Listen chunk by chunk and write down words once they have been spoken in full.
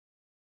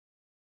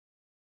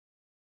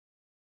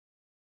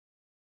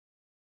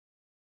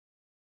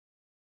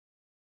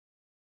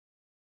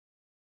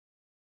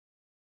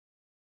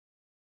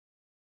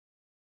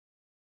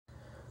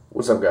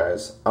What's up,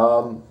 guys?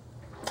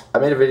 I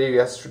made a video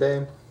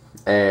yesterday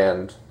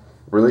and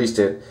released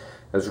it.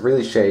 It was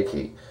really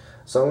shaky,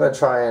 so I'm gonna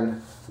try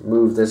and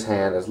move this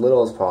hand as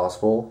little as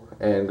possible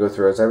and go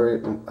through as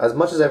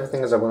much as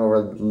everything as I went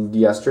over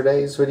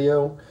yesterday's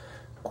video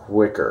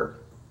quicker.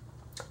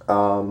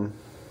 So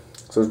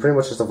it's pretty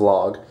much just a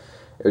vlog.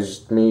 It was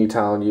just me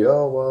telling you,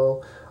 oh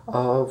well,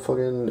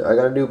 I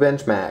got a new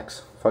bench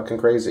max, fucking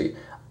crazy.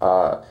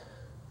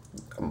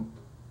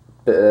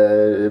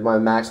 My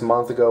max a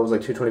month ago was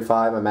like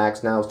 225. My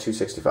max now is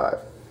 265,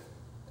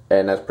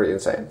 and that's pretty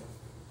insane.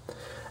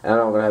 And I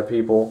know I'm gonna have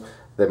people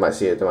that might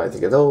see it, they might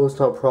think, oh, it's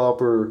not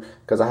proper,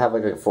 because I have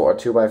like a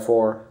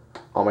 2x4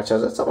 on my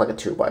chest. It's not like a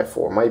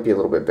 2x4, might be a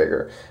little bit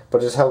bigger, but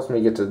it just helps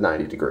me get to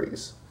 90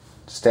 degrees.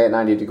 Stay at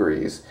 90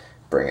 degrees,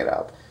 bring it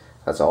up.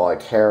 That's all I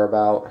care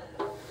about.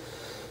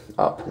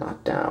 Up,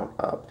 not down,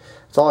 up.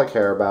 That's all I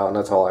care about, and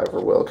that's all I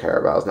ever will care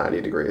about is 90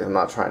 degrees. I'm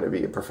not trying to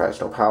be a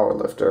professional power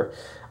lifter.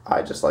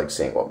 I just like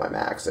seeing what my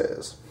max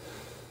is.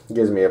 It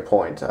gives me a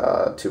point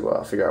to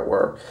figure out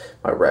where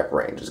my rep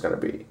range is going to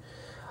be.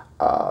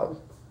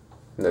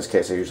 In this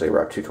case, I usually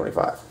rep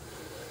 225.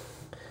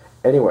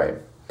 Anyway,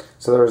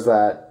 so there was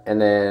that,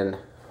 and then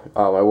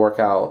my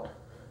workout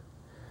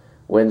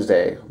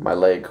Wednesday, my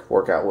leg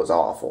workout was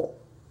awful.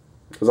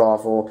 It was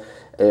awful.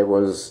 It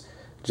was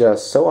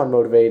just so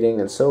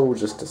unmotivating and so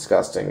just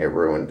disgusting. It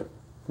ruined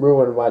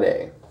my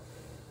day.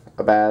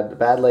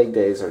 Bad leg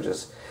days are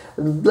just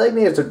leg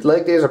days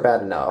are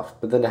bad enough,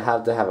 but then to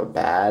have a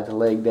bad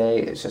leg day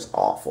is just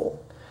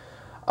awful.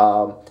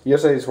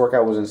 Yesterday's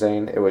workout was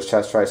insane. It was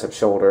chest, tricep,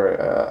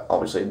 shoulder.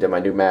 Obviously did my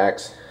new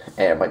max,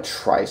 and my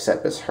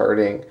tricep is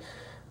hurting.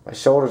 My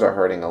shoulders are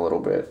hurting a little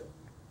bit,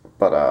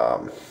 but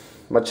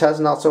my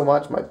chest not so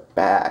much. My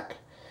back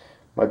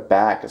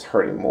is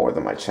hurting more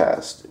than my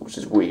chest, which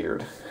is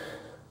weird.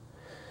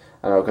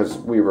 I know, because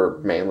we were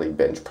mainly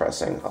bench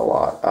pressing a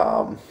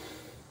lot.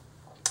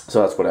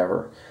 So that's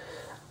whatever.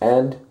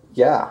 And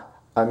yeah,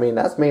 I mean,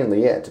 that's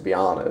mainly it, to be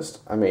honest.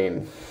 I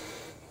mean,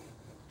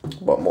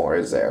 what more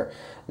is there?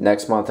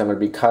 Next month I'm going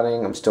to be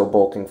cutting. I'm still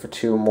bulking for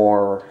 2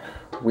 more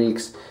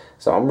weeks.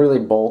 So I'm really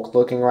bulk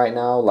looking right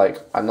now. Like,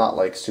 I'm not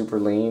like super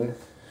lean.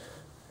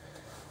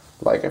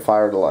 Like, if I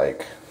were to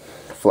like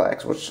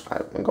flex, which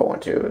I'm going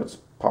to, it's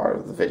part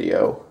of the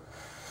video.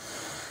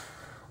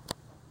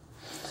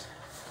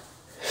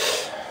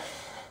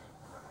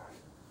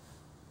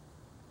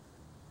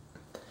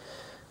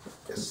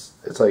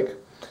 It's like,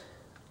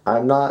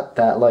 I'm not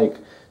that like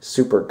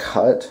super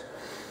cut.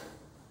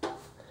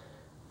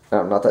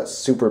 I'm not that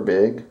super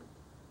big,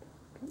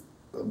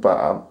 but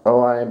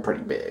I am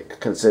pretty big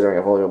considering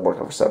I've only been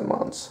working for 7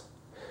 months.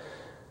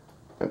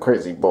 I'm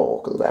crazy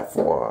bulk of that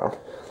forearm.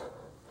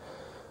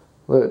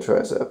 Look at the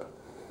tricep.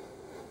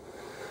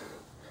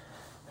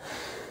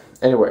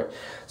 Anyway,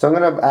 so I'm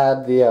gonna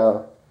add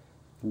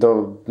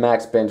the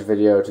max bench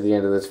video to the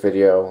end of this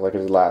video like I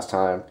did last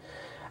time,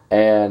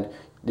 and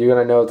you're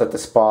gonna note that the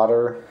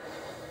spotter.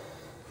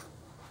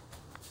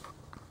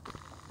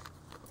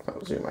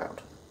 I'll zoom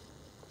out.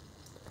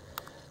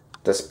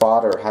 The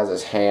spotter has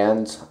his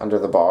hands under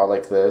the bar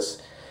like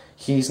this.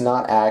 He's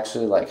not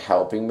actually like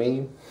helping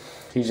me.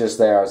 He's just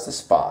there as the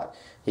spot.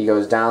 He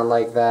goes down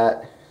like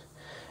that,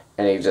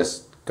 and he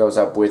just goes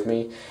up with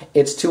me.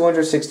 It's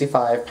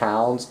 265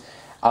 pounds.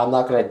 I'm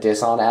not gonna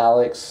diss on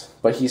Alex,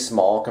 but he's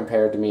small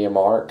compared to me and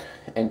Mark,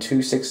 and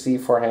 260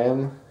 for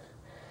him.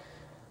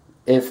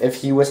 If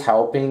he was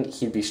helping,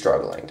 he'd be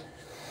struggling.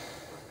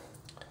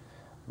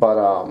 But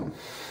I'm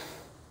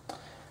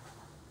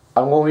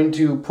going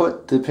to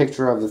put the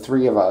picture of the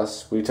 3 of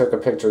us. We took a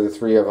picture of the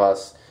 3 of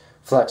us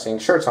flexing,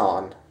 shirts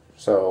on.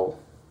 So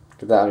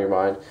keep that on your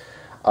mind.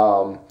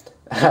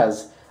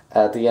 As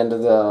at the end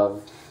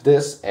of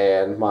this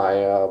and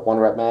my 1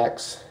 rep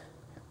max.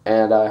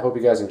 And I hope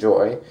you guys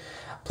enjoy.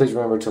 Please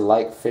remember to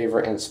like,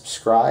 favorite, and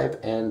subscribe.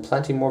 And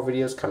plenty more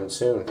videos coming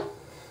soon.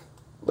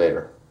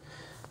 Later.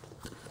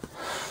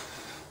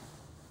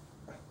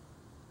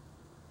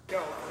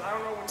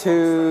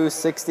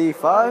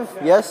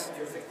 $265? Yes?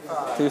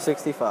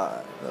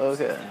 $265.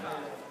 Okay.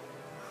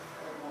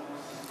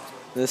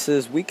 This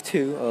is week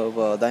 2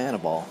 of Diana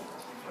Ball.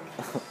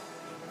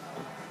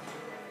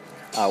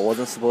 I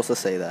wasn't supposed to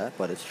say that,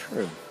 but it's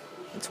true.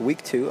 It's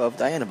week 2 of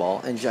Diana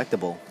Ball,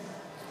 injectable.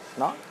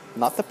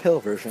 Not the pill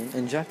version,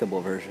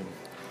 injectable version.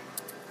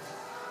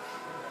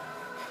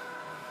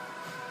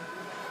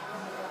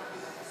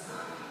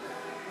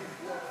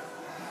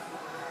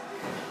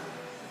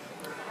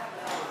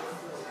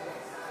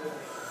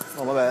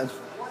 Oh, my bad.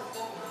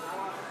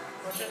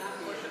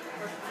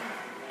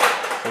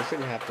 I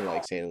shouldn't have to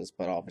like say this,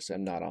 but obviously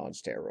I'm not on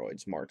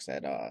steroids. Mark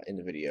said in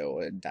the video,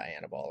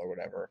 Diana Ball or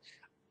whatever.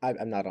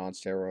 I'm not on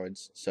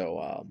steroids, so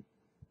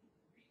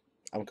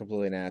I'm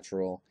completely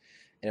natural.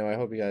 Anyway, I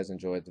hope you guys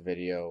enjoyed the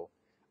video.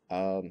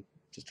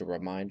 Just a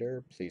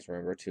reminder, please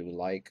remember to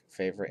like,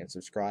 favorite, and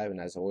subscribe.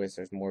 And as always,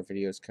 there's more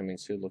videos coming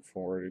soon. Look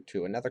forward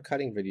to another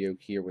cutting video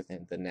here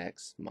within the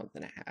next month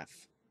and a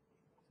half.